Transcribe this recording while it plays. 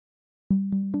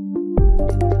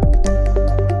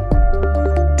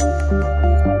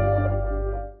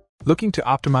Looking to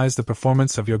optimize the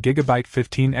performance of your Gigabyte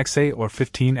 15XA or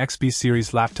 15XB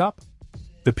series laptop?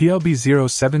 The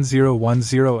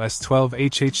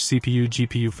PLB07010S12HH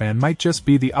CPU-GPU fan might just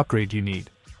be the upgrade you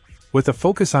need. With a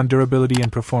focus on durability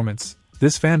and performance,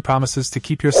 this fan promises to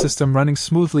keep your system running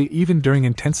smoothly even during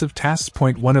intensive tasks.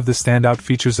 One of the standout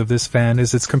features of this fan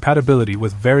is its compatibility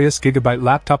with various Gigabyte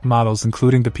laptop models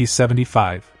including the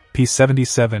P75,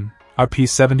 P77,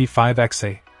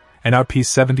 RP75XA, and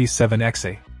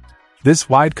RP77XA. This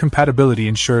wide compatibility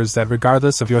ensures that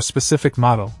regardless of your specific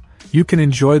model, you can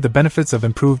enjoy the benefits of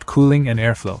improved cooling and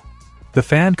airflow. The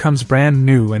fan comes brand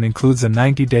new and includes a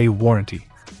 90-day warranty,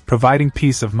 providing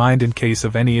peace of mind in case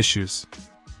of any issues.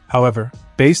 However,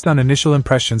 based on initial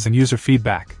impressions and user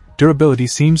feedback, durability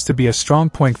seems to be a strong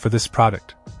point for this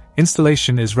product.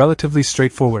 Installation is relatively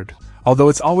straightforward, although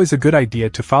it's always a good idea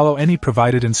to follow any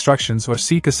provided instructions or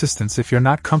seek assistance if you're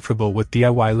not comfortable with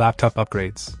DIY laptop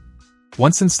upgrades.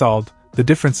 Once installed, the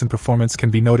difference in performance can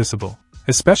be noticeable,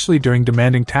 especially during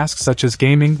demanding tasks such as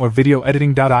gaming or video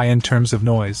editing. In terms of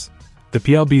noise, the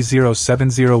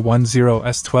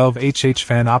PLB07010S12HH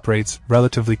fan operates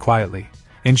relatively quietly,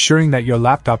 ensuring that your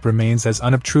laptop remains as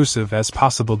unobtrusive as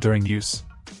possible during use.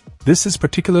 This is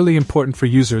particularly important for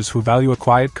users who value a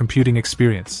quiet computing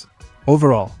experience.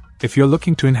 Overall, if you're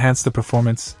looking to enhance the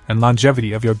performance and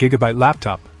longevity of your Gigabyte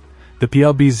laptop, the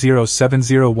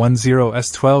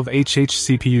PLB07010S12HH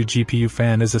CPU-GPU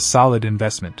fan is a solid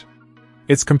investment.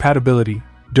 Its compatibility,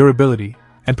 durability,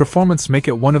 and performance make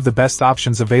it one of the best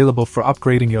options available for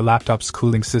upgrading your laptop's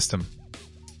cooling system.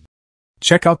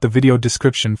 Check out the video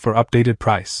description for updated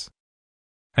price.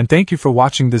 And thank you for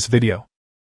watching this video.